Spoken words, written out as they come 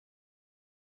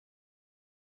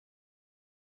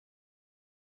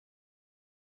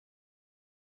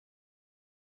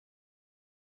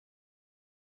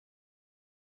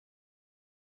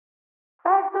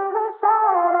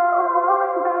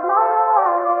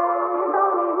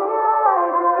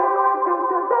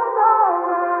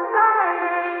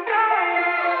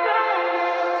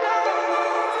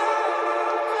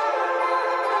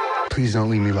please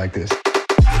don't leave me like this.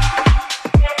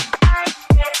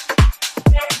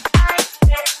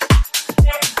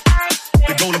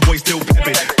 The golden boy still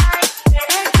peppin'.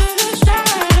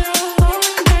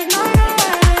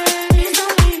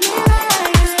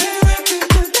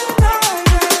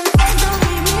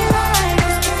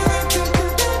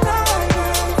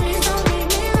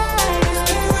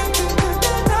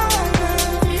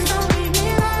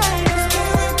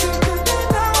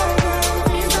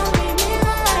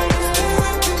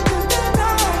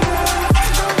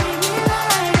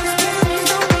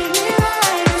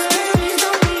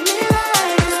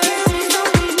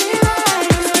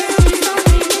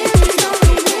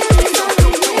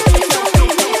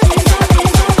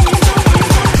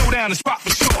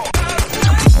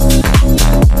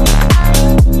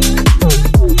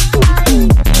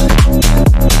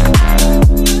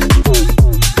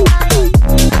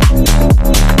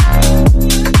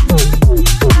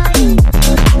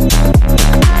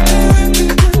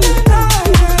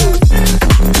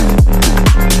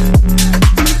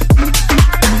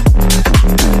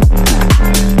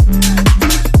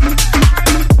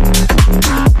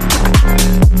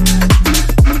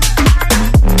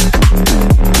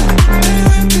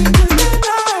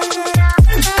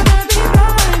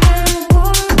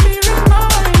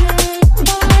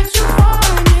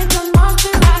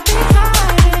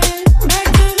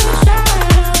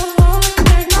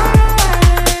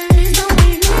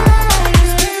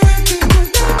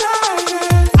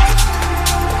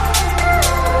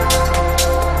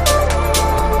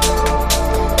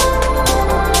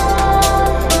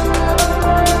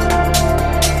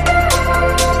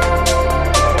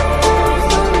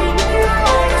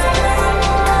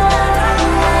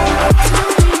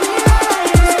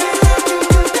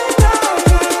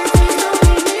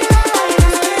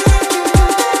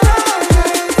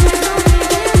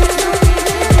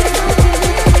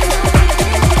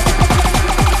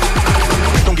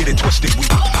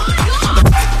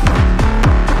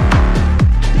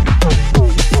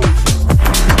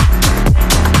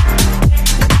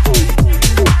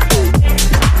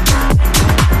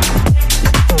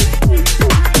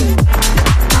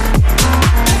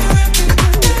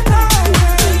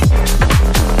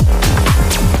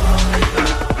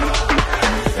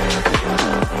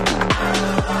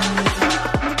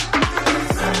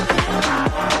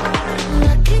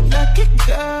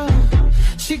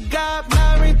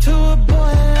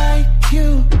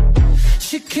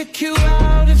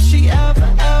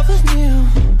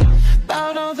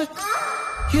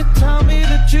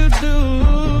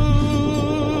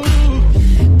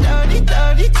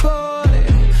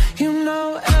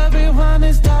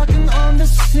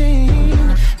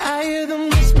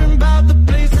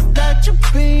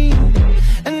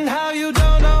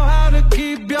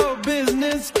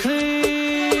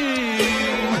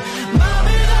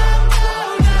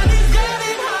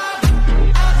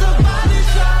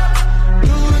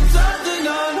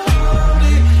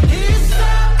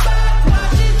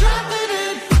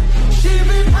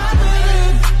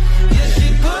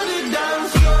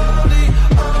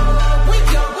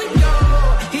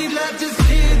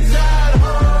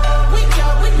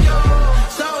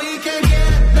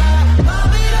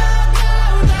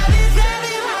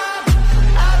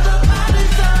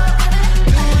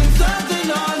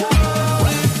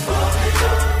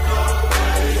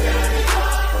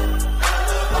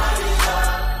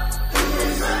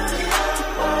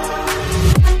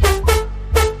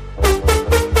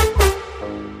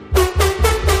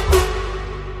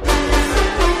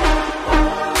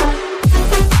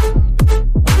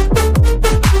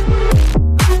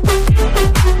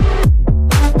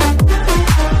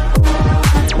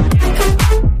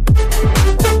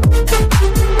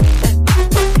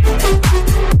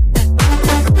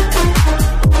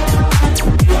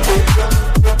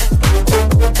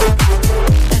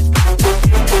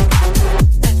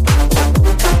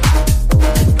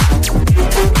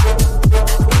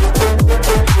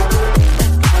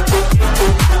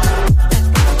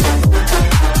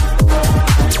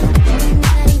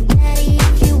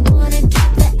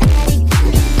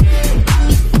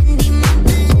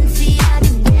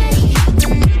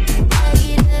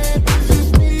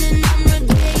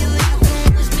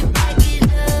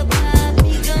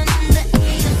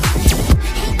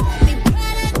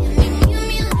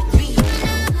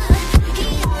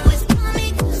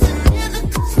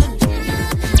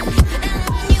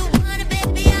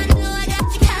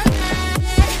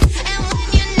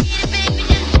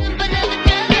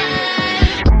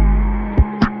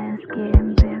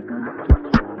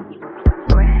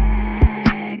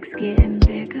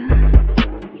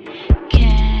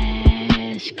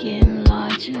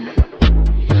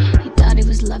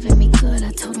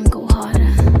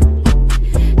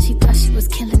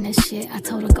 I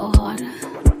told her go harder.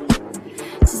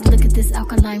 Just look at this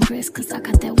alkaline wrist, cause I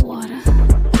got that water.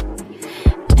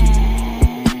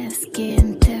 Ass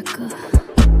getting thicker.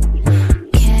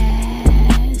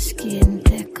 Cash getting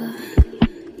thicker.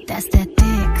 That's that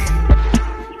thick.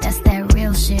 That's that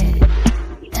real shit.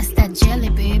 That's that jelly,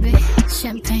 baby.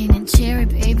 Champagne and cherry,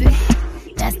 baby.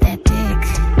 That's that thick.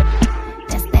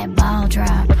 That's that ball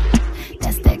drop.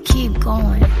 That's that keep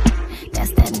going.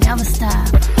 That's that never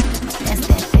stop. That's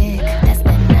that thick. That's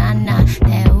that na-na.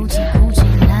 That oochie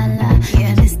coochie la-la.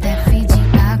 Yeah, this that Fiji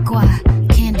agua.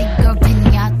 Candy girl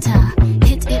pinata.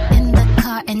 Hit it in the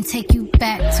car and take you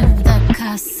back to the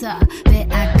casa.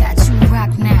 Bet I got you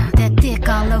rock now. That thick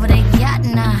all over the yacht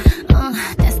now.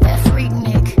 That's that freak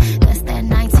Nick. That's that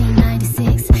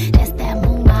 1996. That's that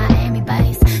Moon Miami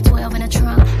bass. 12 in the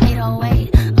trunk,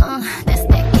 808. That's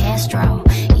that Castro.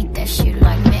 Eat that shit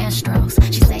like Mastros.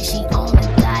 She say she on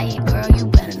a diet, girl. You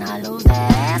better not lose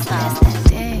that ass. That's that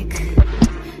dick.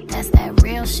 That's that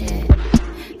real shit.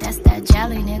 That's that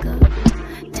jelly nigga.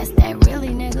 That's that really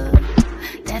nigga.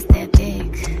 That's that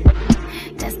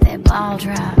dick. That's that ball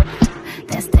drop.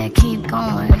 That's that keep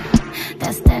going.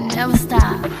 That's that never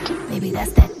stop. Baby,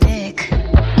 that's that dick.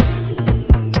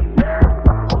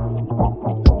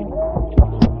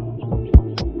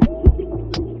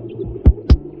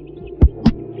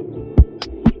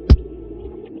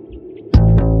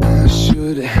 I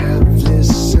should have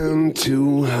listened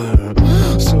to her.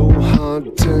 So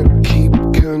hard to keep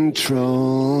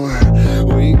control.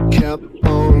 We kept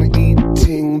on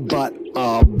eating, but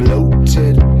our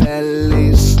bloated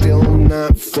bellies still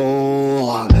not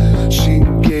full. She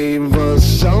gave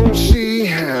us all she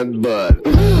had, but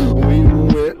we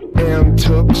went and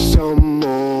took some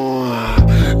more.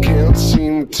 Can't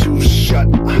seem to shut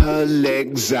her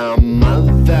legs out.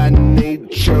 Mother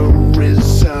Nature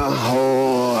is a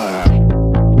whore.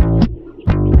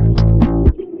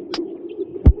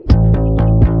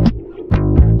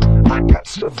 I got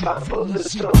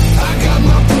survivalism. I got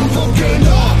my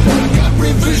propaganda. I got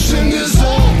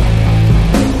revisionism.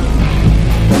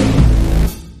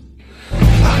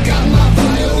 I got my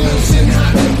violence and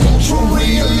hypercultural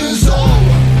realism.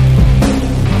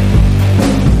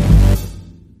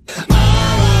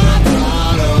 I'm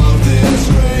proud of this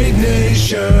great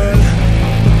nation.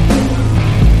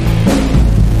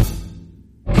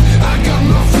 I got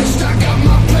my fist, I got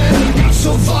my plan, I got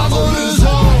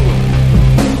survivalism.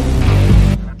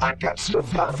 I got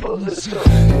survivalism.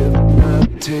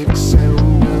 Hypnotic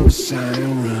sound of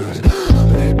sirens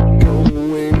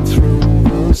echoing through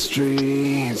the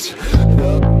streets.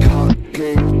 The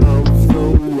cocking of the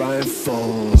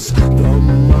rifles, the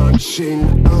marching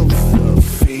of the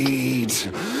feet.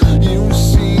 You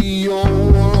see your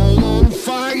world on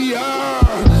fire.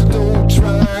 Don't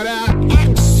try to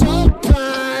act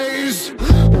surprised.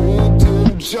 We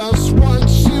did just what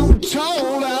you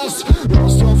told us.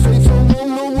 Lost our faith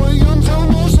along the way until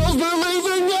most of us believe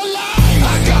in your lies.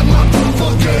 I got my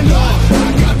propaganda.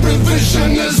 I got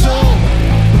revisionism.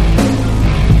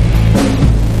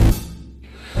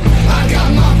 I got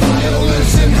my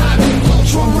violence and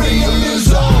hypercultural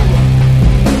realism.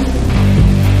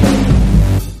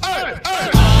 Hey, hey.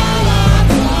 I'm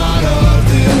part of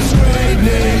this great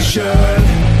nation.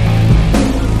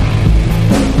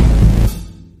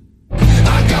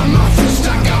 I got my fist,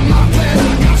 I got my plan, I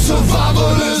got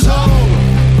survivalism.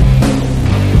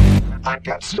 I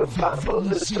got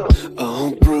survivalism.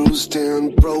 All bruised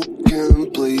and broken,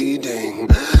 bleeding.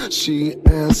 She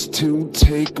asked to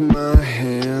take my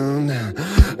hand.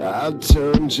 I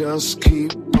turned, just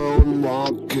keep on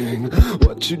walking.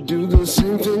 What you do, the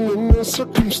same thing in this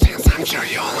circumstance. I'm sure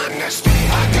you'll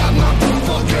understand. I got my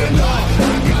propaganda.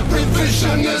 I got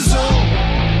revisionism.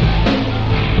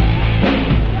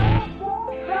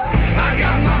 I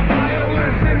got my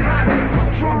violence and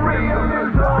hypercultural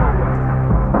realism.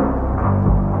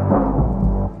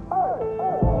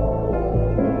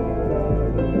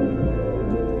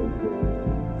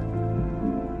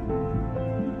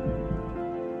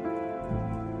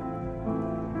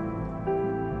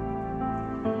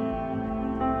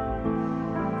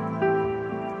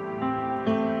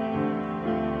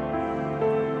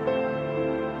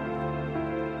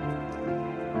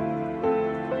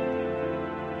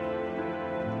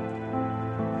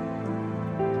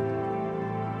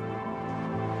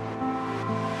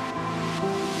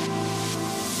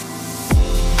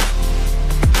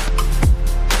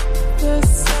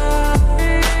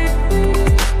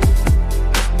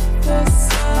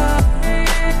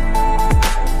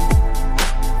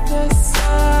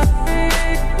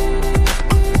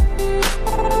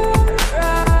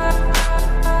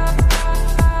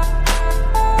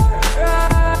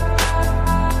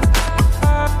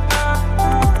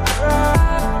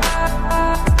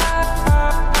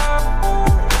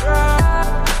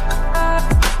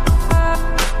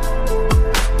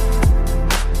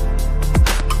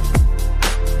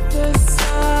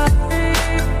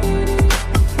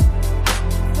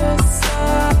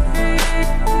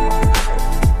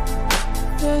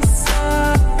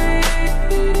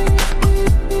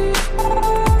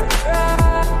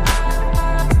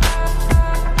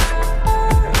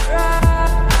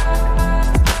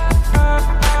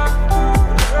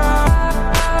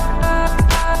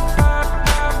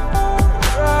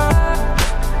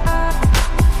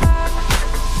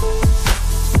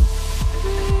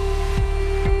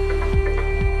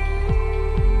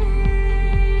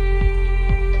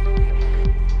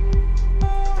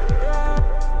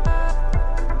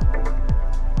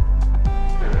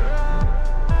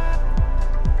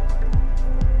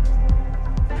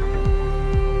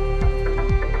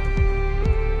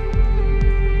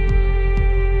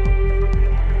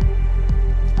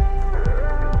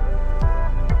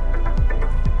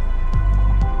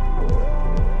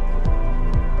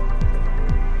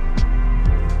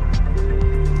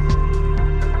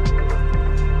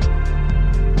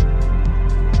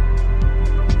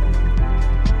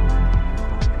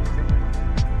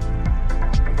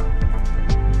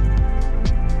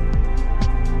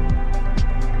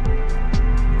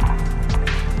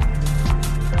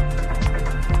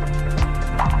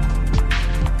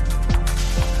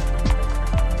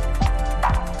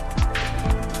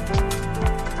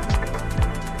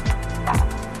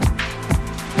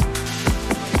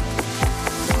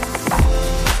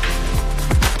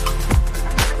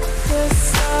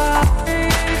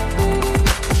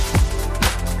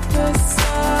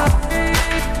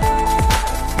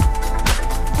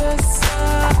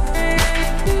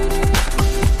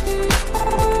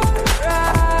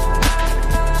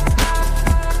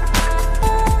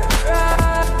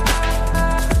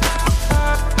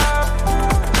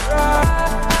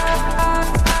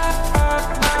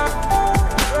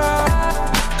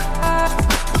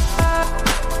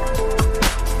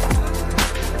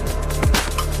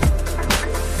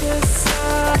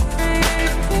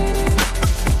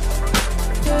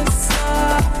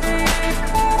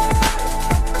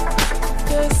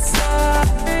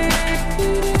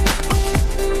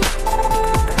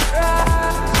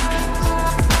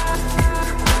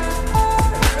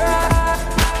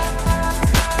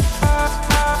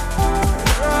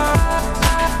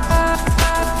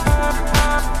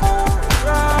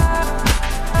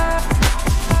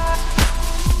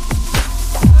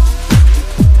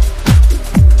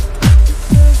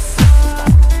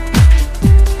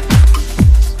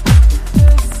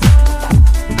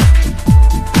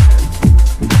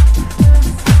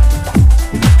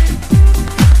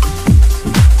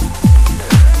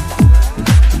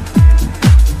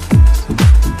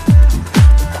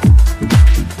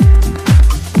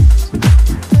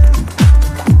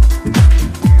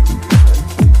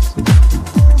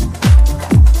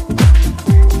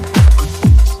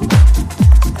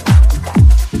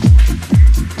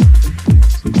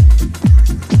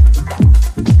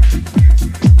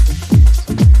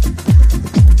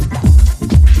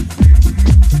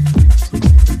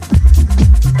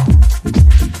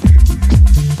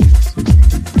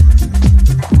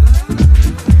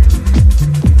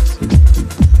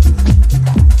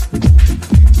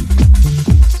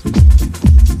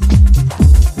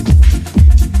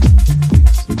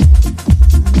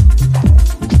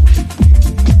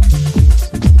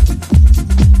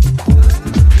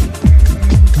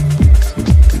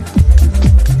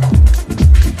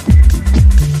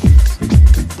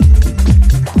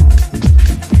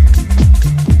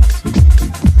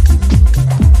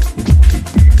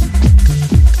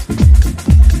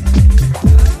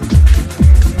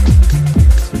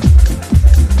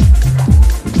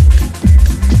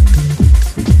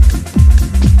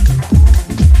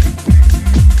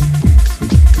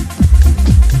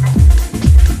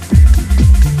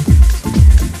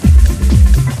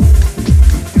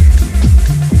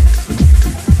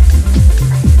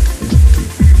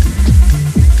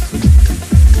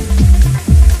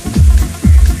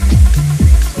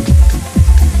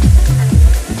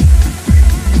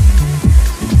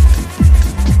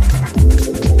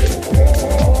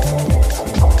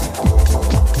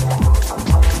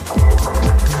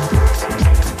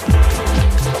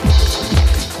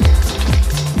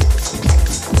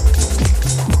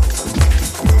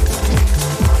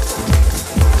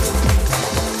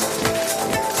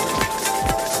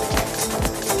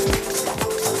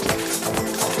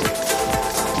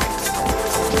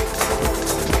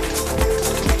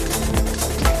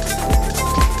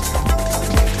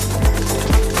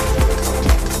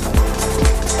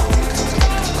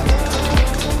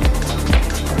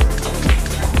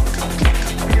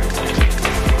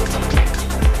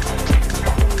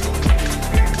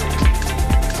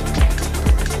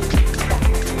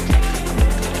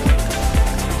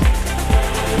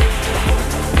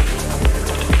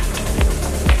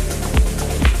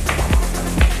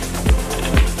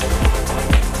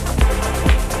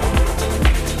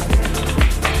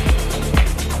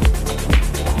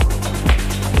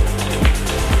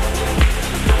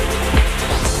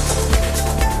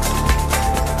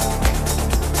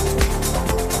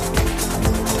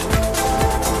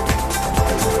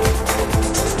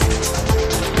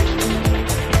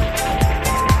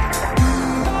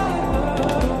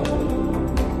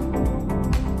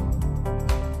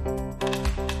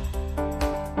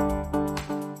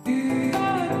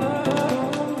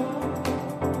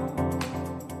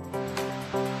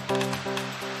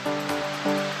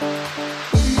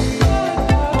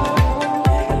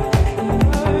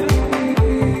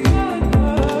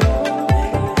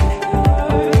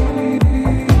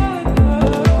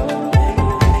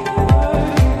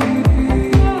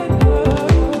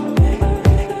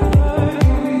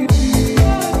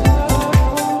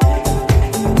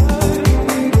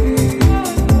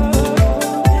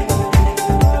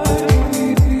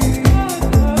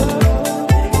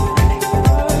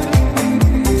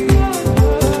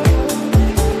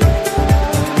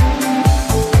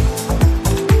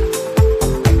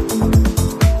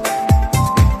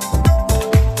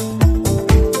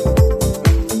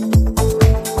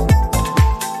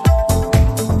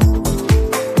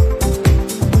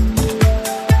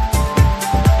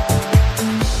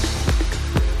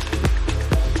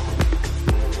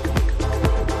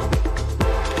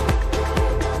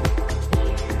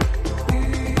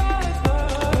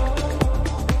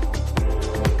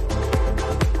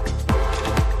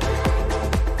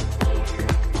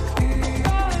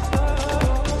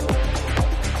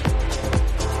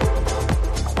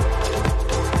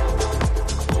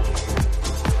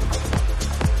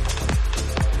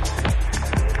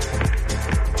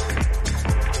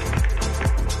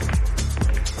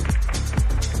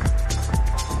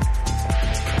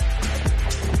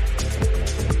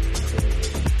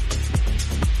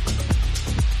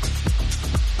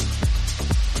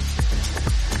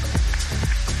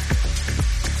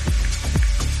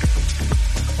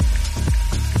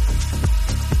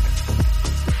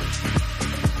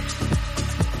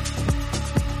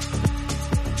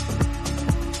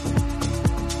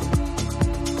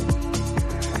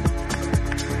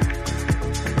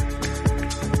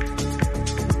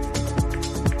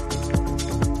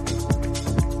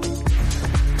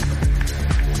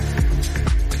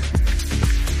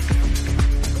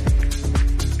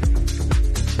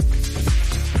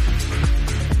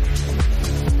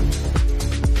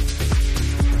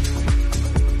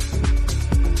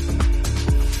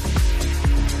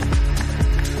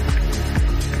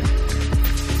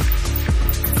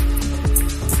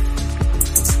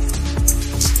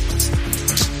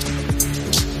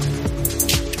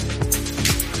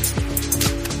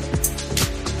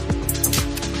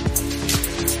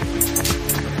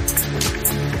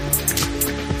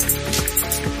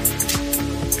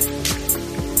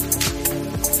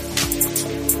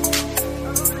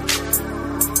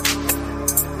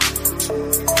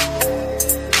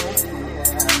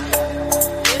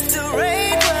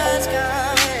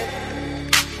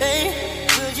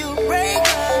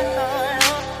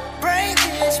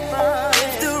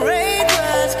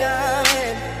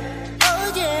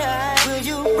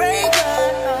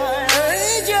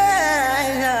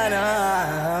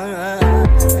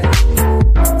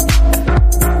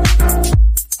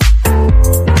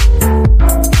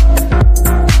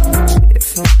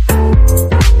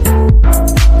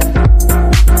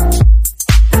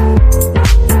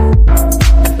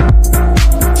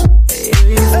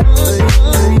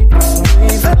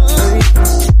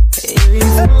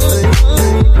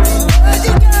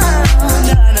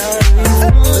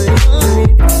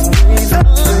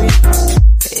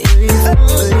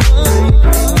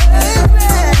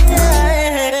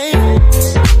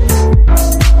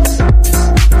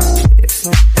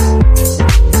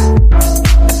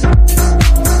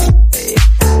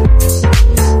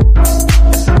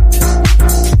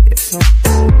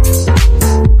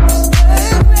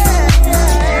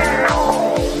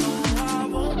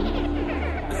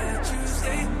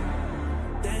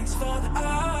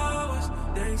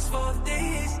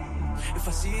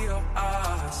 see your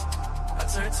eyes, I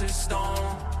turn to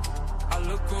stone. I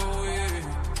look away,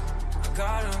 I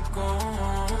gotta go.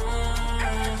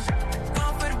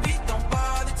 Gone for the beat, don't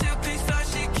bother. Till bitch flash,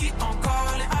 shit keep on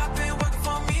calling. I've been working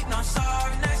for me, not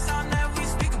sorry. Next time that we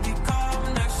speak, I'll be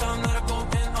calm. Next time that I go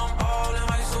in, I'm all in.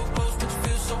 How you so close, but you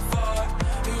feel so far.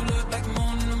 You look like the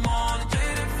moon in the morning,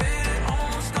 jaded, faded,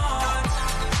 almost gone.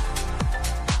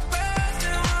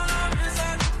 Resting while I'm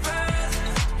inside the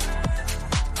present.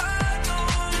 I don't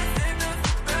wanna think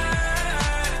nothing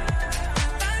bad.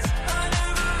 Nice, I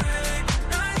never hate.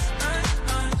 Nice, nice,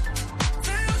 nice.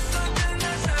 Feel something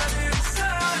that's heavy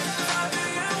inside. I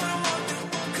began when I walked in,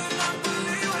 could not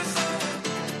believe what I saw.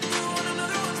 You want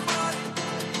another one's body.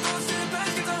 Go sit back,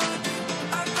 get the hood.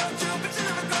 I got you, but you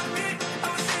never got me. I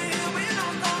was sitting here waiting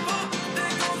on combo.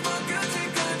 There goes my guilty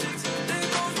conscience. There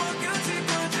goes my guilty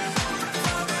conscience.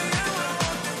 I began when I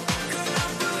walked in, could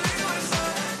not believe what I saw.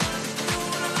 You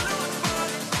want another one's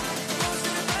body. Go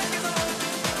sit back, get the hood.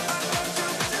 I got you,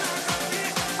 but you never got me. I was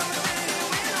sitting here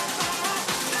waiting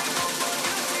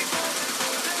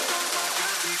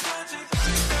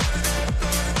on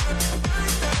combo. There goes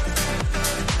my guilty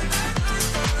conscience. There goes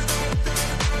my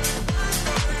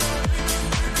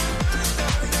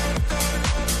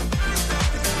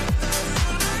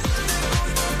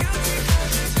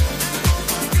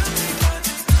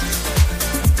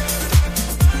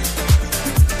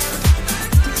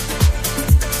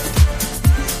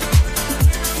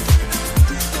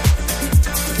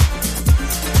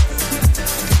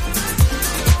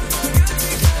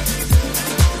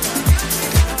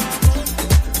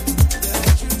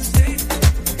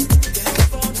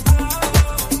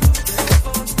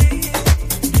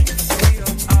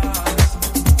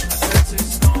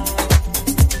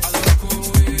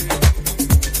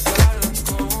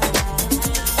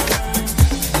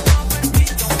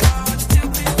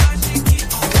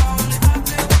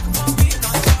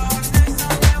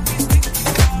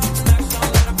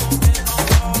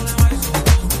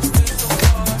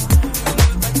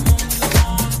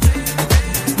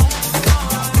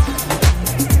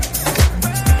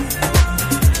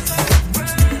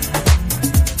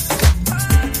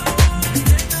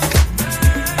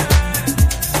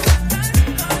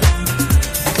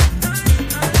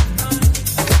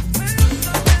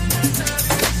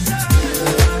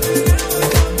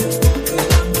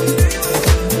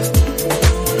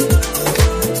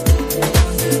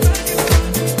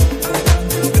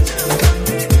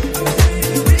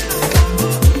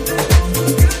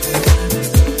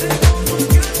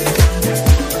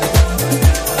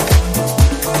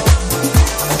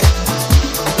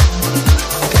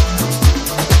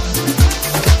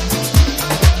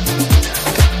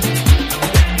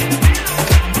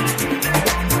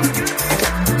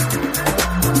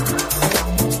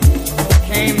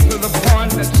Came to the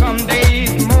point that some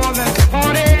days more than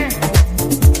 40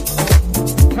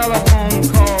 telephone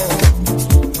calls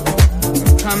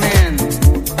would come in,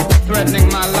 threatening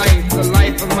my life, the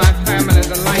life of my family,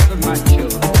 the life of my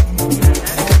children.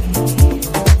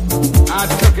 I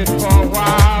took it for a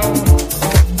while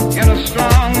in a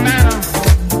strong manner.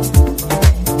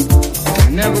 I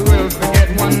never will forget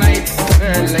one night,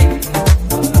 very late.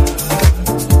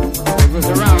 It was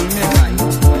around midnight.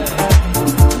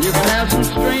 You can have some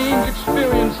strange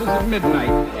experiences at midnight.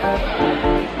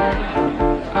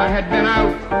 I had been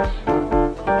out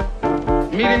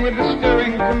meeting with the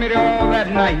steering committee all that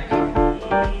night.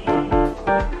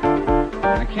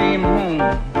 I came home.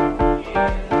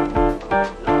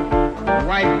 My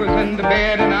wife was in the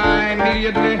bed and I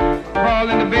immediately crawled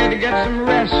into bed to get some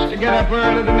rest, to get up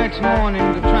early the next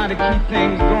morning to try to keep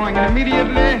things going. And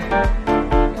immediately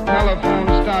the telephone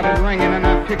started ringing and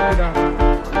I picked it up.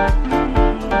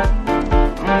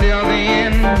 On the other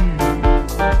end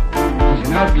was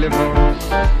an ugly voice.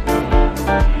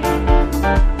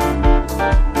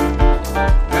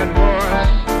 That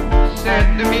voice said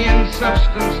to me in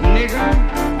substance, nigga,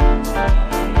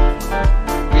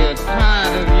 we're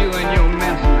tired of you and your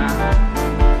mess now.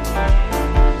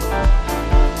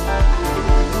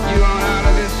 You on out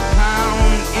of this town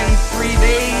in 3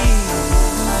 days.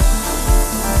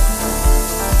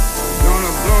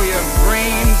 Gonna blow your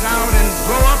brains out and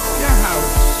blow up your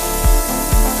house.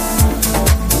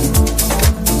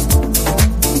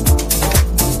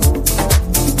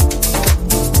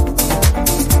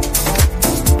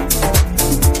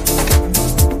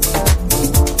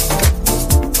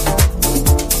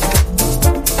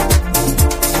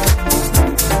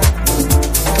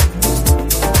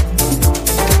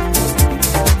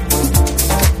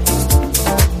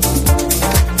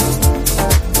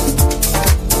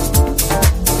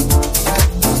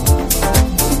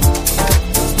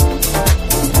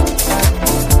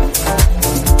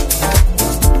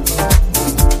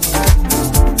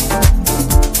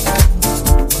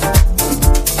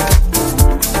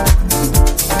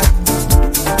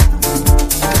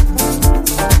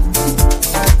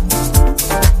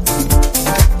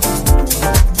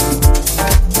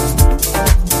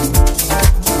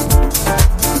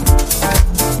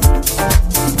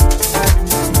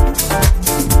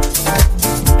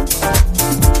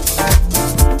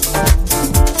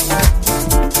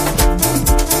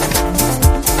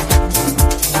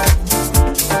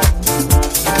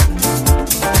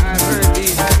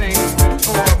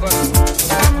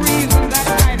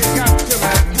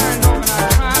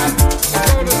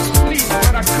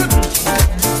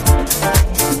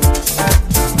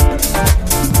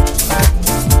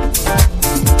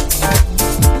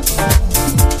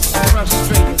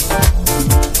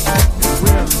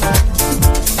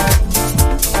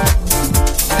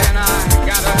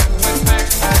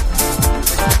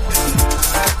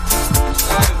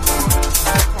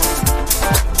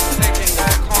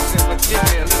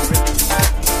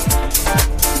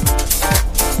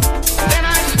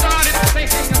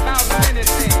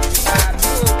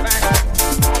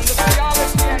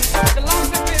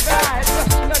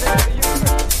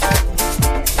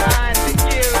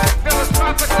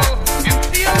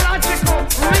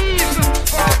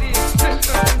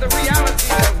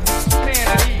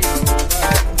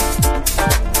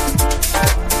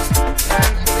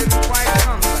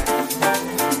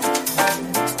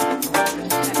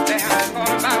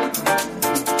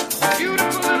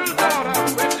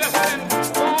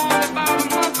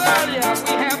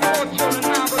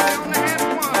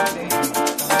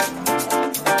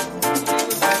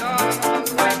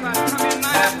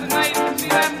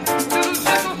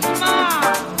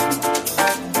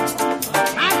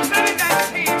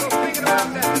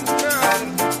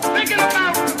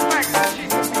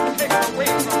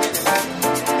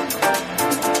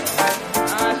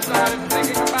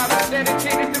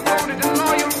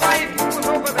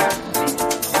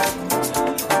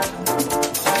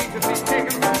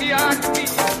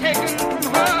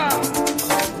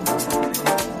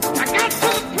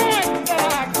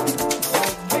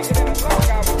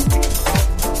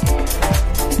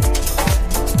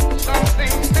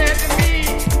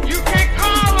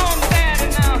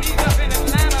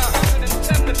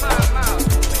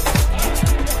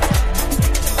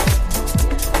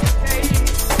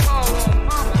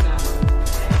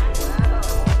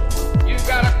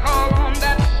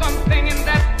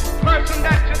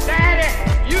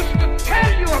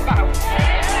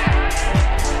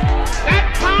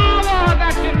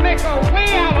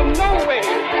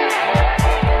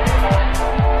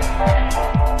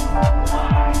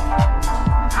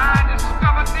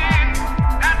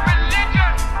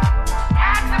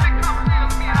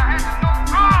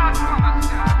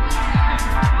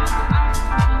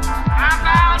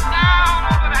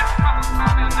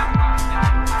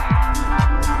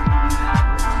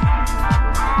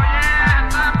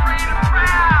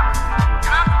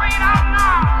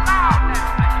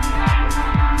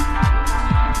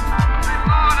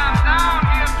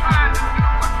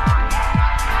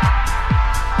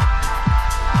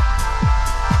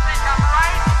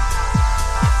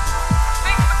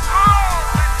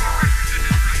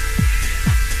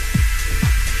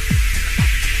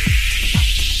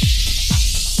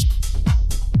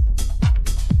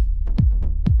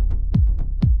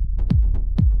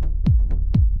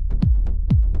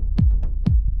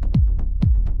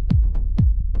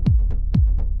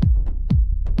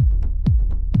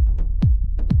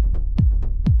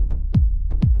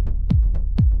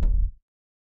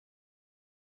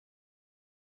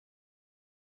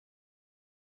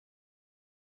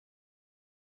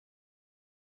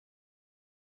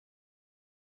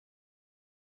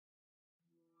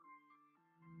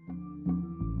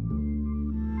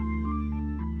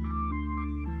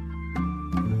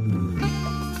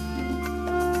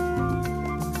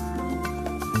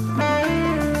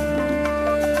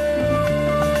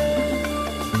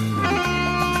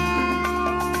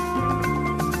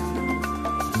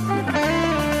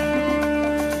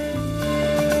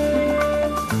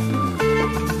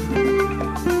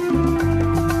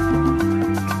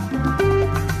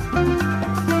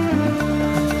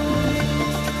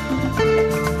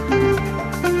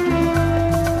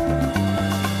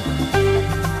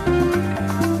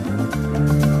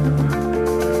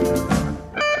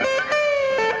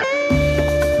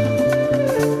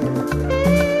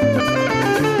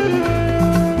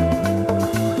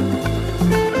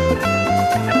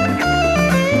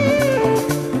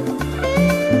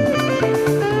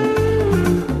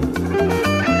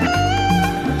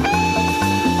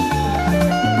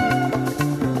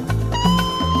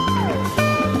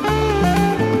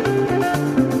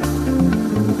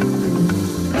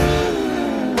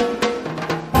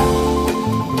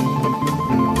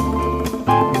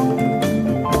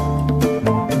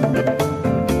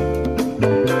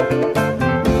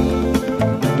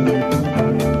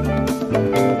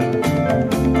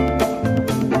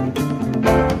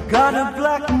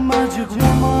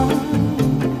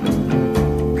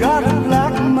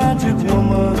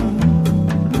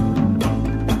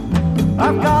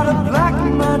 I've got a black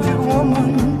magic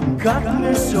woman, got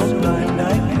me so blind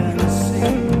I can't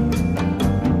see.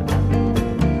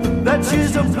 That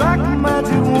she's a black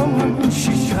magic woman,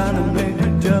 she's trying to make a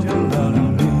devil out of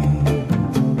me.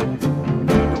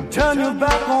 Don't turn your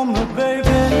back on me,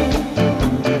 baby.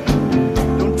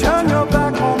 Don't turn your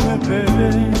back on me,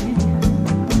 baby.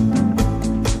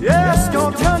 Yes,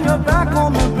 don't turn your back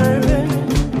on me, baby.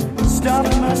 Stop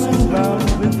messing around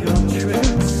with your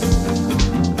tricks.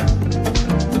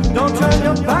 Don't turn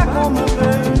your back on me,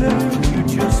 baby. You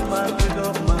just might pick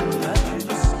up my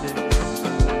magic sticks.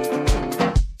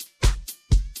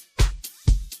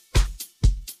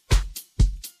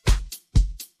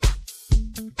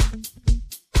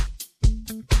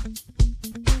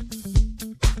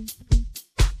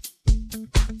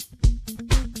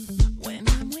 When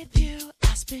I'm with you,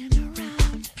 I spin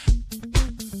around.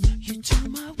 You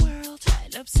turn my world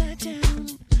right upside down.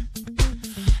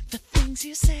 The things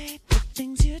you say, the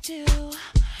things you do,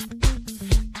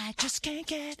 I just can't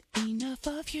get enough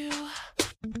of you.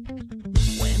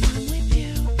 When I'm with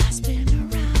you, I spin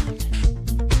around.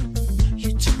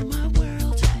 You turn my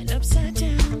world right upside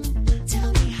down.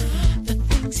 Tell me how. The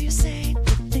things you say,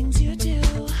 the things you do,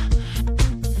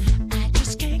 I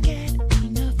just can't get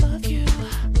enough of you.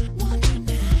 Wonder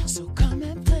now, so come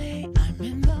and play. I'm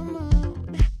in the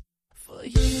mood for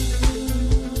you.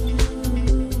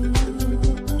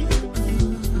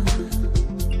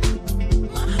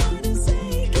 My heart is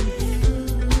aching.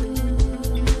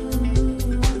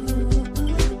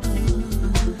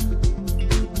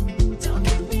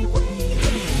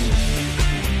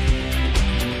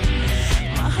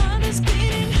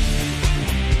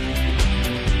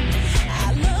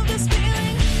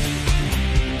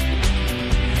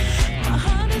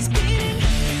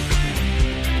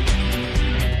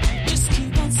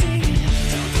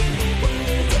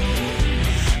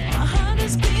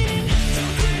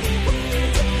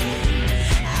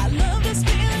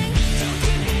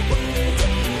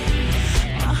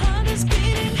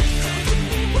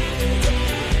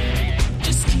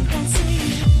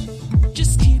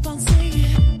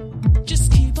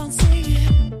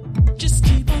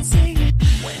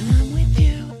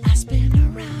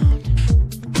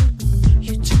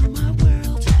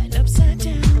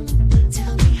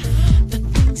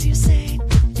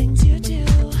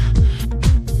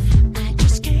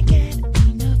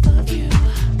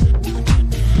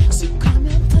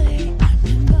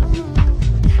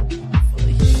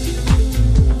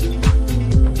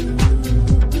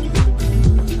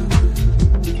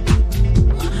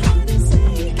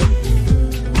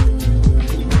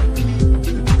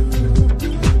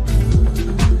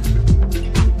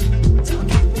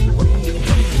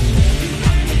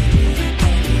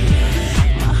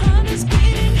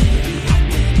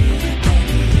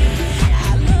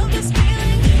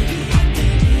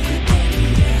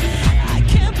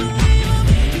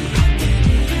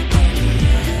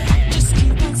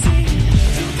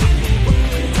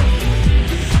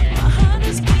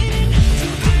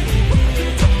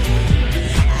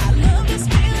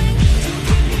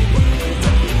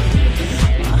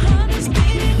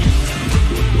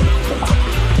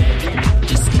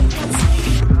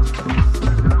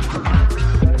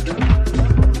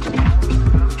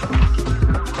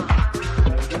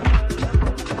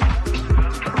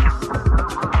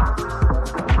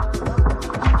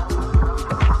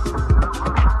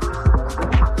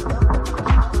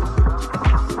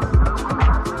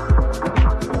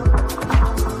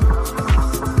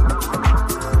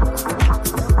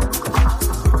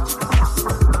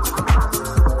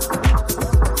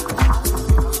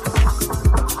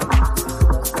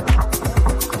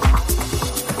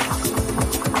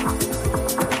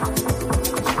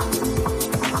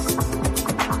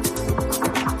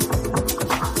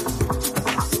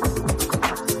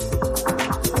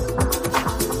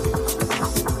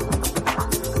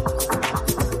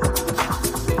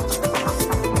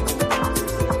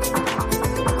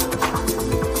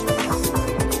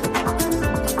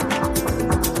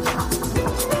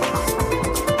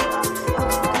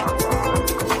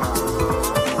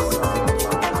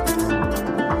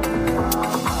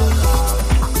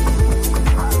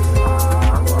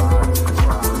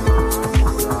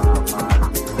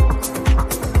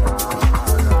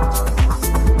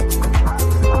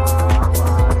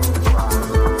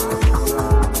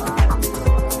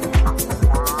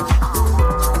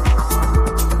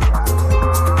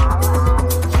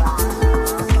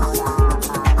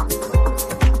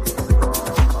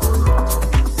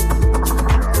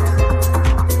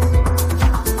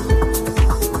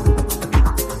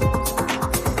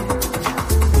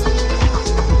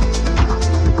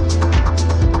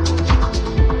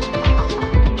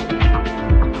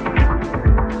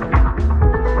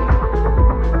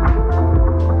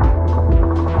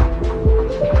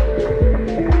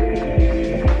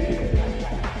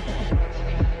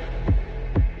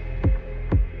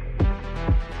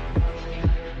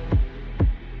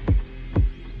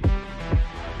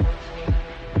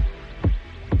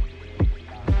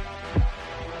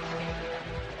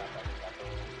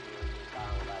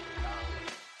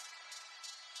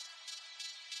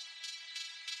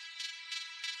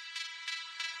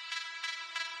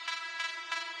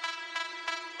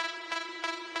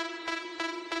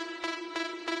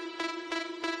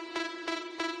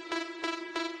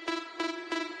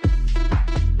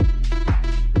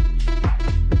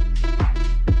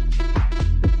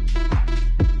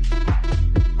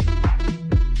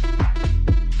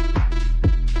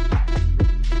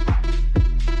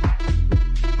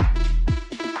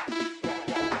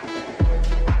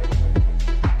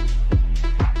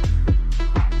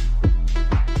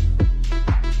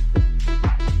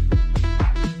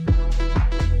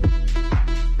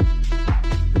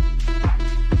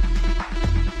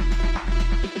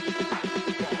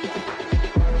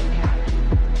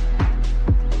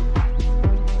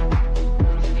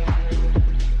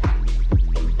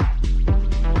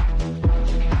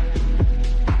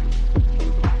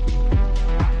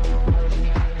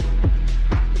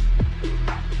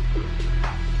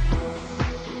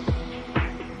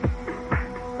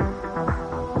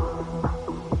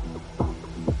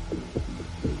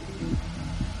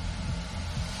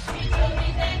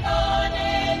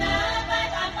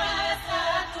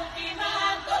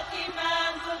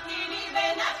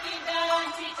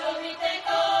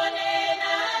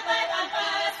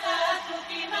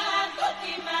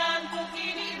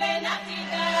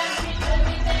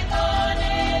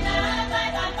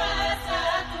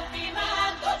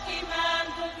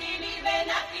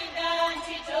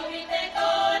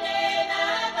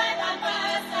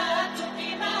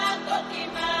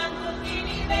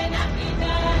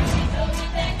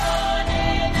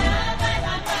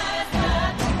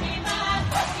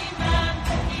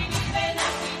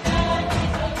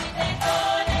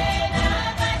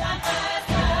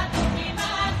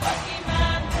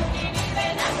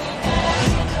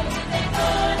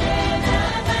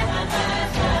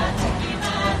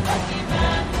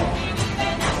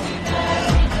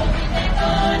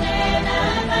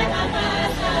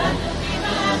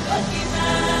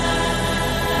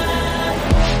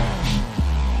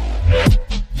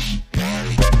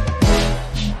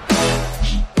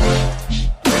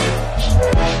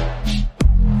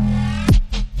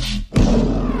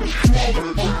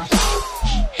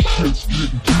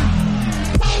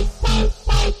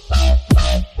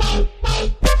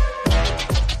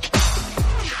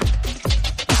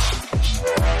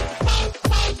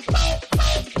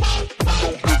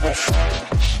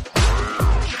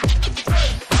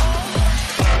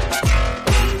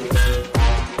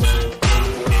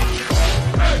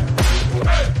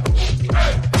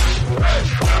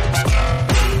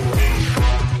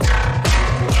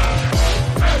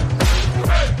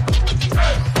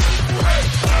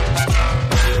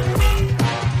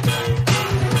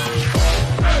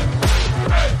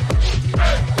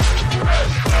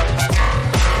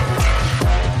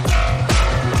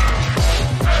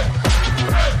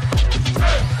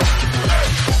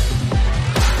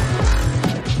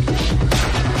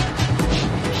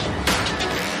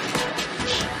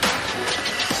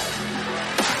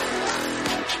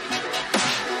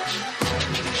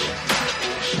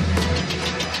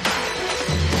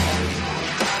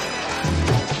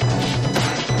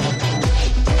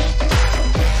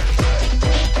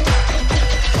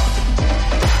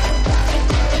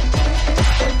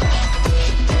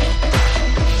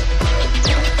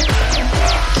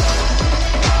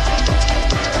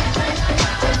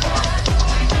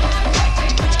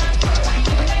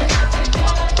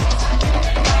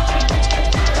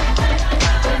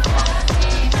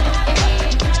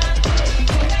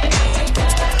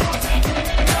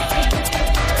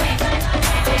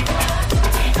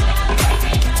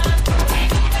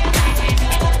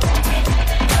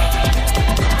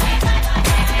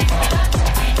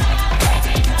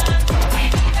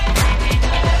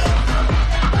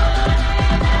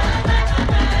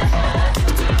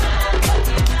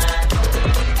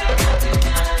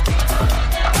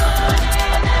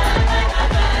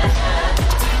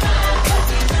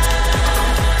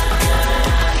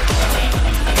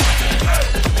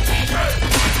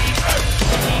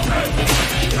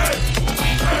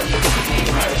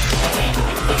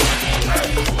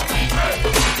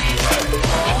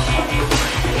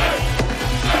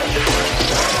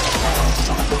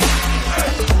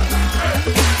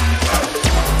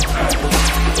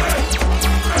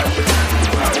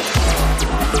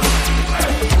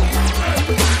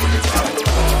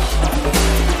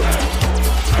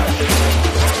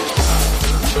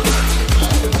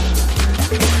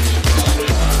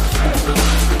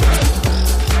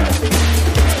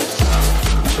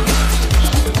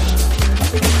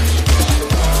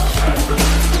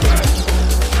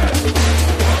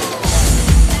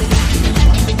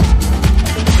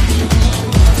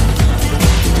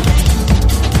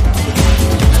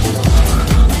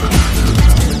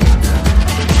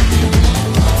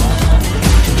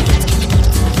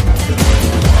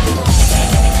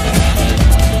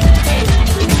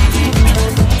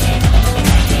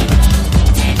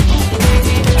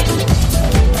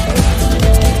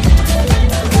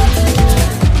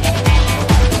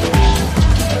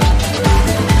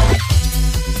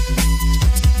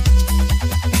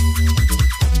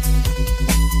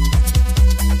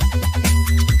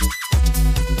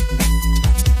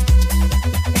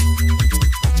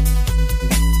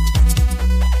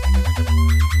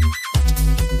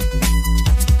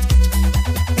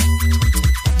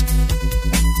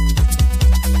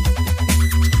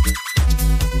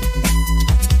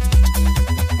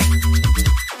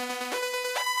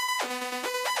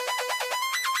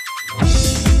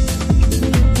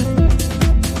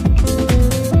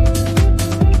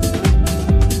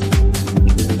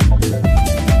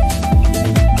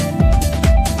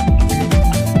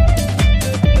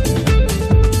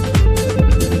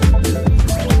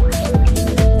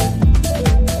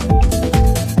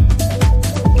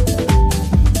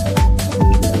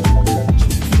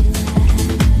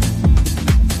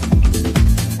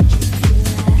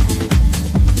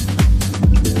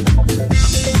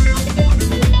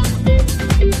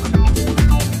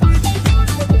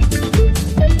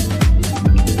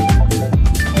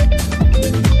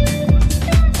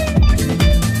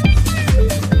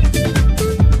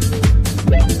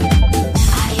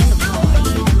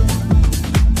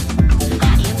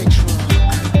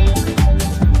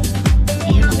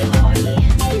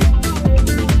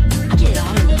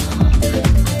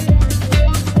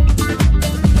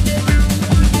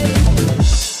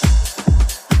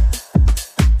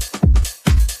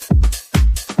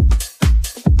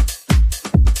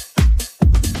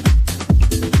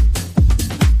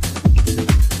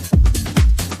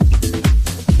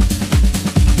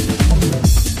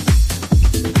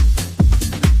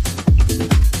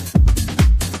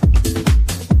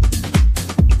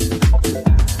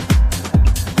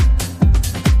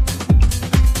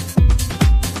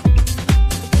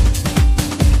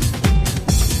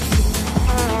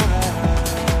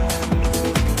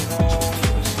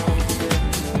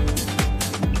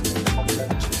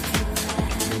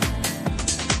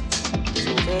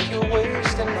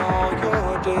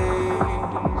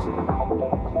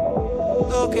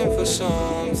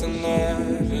 something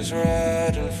that is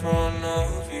right in front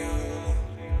of you.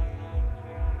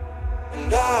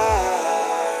 And I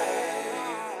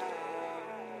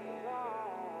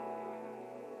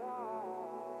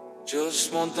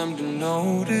just want them to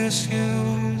notice you.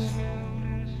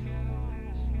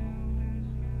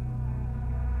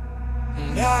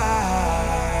 And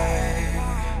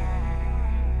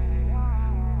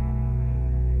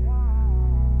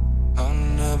I'll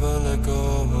never let go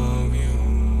of you.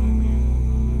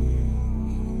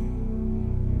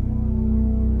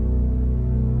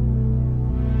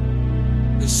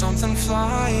 There's something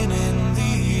flying in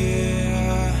the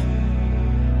air,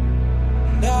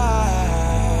 and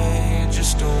I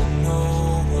just don't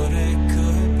know what it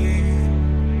could be.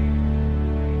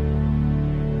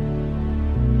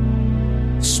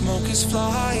 The smoke is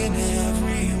flying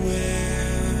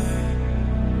everywhere.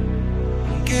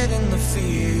 I'm getting the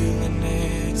feeling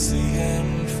it's the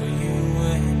end for you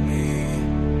and me.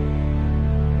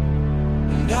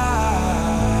 And I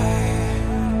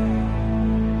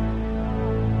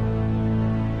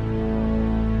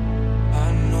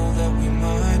know that we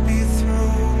might be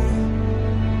through,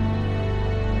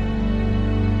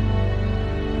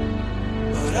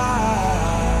 but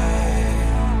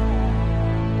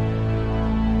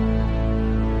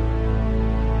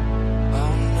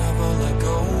I'll never let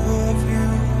go of you.